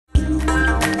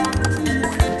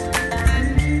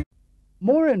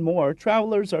More and more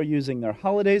travelers are using their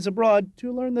holidays abroad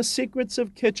to learn the secrets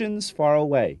of kitchens far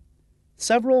away.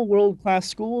 Several world-class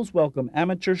schools welcome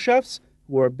amateur chefs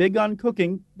who are big on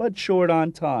cooking but short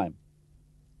on time.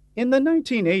 In the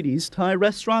 1980s, Thai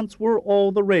restaurants were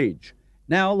all the rage.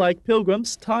 Now, like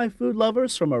pilgrims, Thai food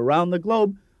lovers from around the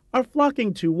globe are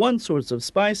flocking to one source of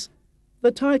spice,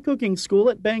 the Thai cooking school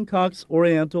at Bangkok's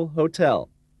Oriental Hotel.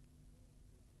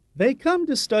 They come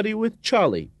to study with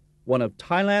Charlie, one of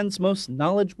Thailand's most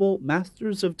knowledgeable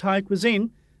masters of Thai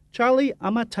cuisine. Charlie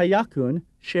Amatayakun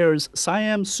shares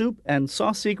Siam soup and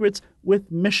sauce secrets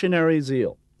with missionary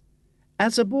zeal.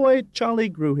 As a boy, Charlie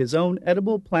grew his own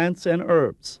edible plants and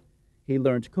herbs. He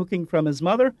learned cooking from his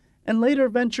mother and later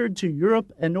ventured to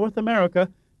Europe and North America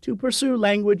to pursue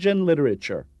language and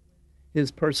literature.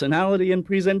 His personality and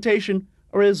presentation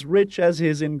are as rich as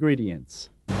his ingredients.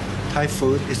 Thai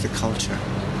food is the culture,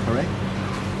 correct?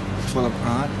 Full of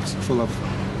art, full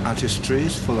of artistry,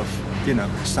 full of,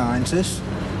 sciences.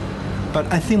 But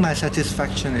I think my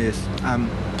satisfaction is I'm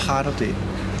part of it.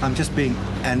 I'm just being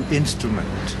an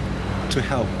instrument to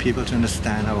help people to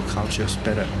understand our cultures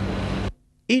better.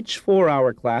 Each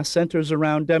 4-hour class centers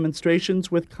around demonstrations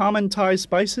with common Thai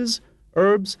spices,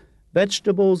 herbs,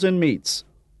 vegetables, and meats,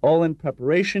 all in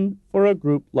preparation for a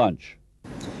group lunch.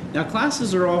 Now,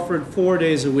 classes are offered 4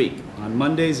 days a week. On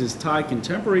Mondays is Thai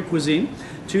contemporary cuisine,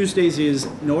 Tuesdays is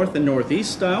North and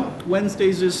Northeast style,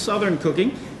 Wednesdays is Southern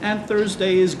cooking, and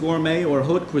Thursday is gourmet or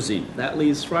haute cuisine. That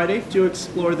leaves Friday to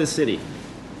explore the city.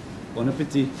 Bon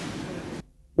appetit.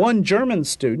 One German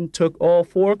student took all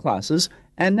 4 classes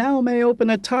and now may open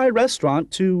a Thai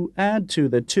restaurant to add to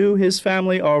the 2 his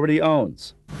family already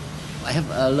owns. I have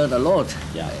learned a lot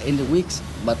in the weeks,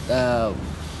 but the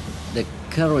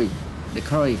curry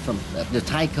from the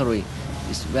Thai curry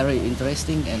is very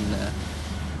interesting, and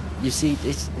you see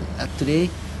this today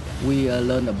we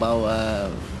learn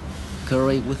about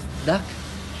curry with duck,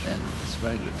 and it's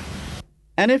very good.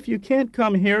 And if you can't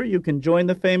come here, you can join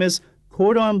the famous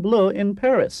Cordon Bleu in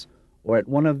Paris, or at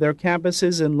one of their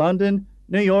campuses in London,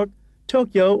 New York,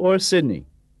 Tokyo, or Sydney.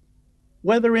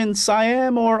 Whether in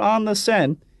Siam or on the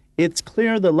Seine, it's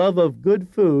clear the love of good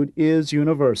food is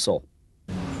universal.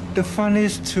 The fun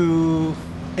is to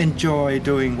enjoy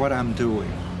doing what I'm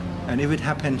doing. And if it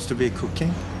happens to be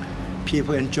cooking,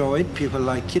 people enjoy it, people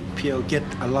like it, people get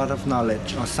a lot of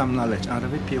knowledge or some knowledge out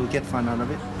of it, people get fun out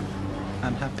of it.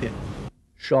 I'm happy.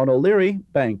 Sean O'Leary,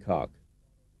 Bangkok.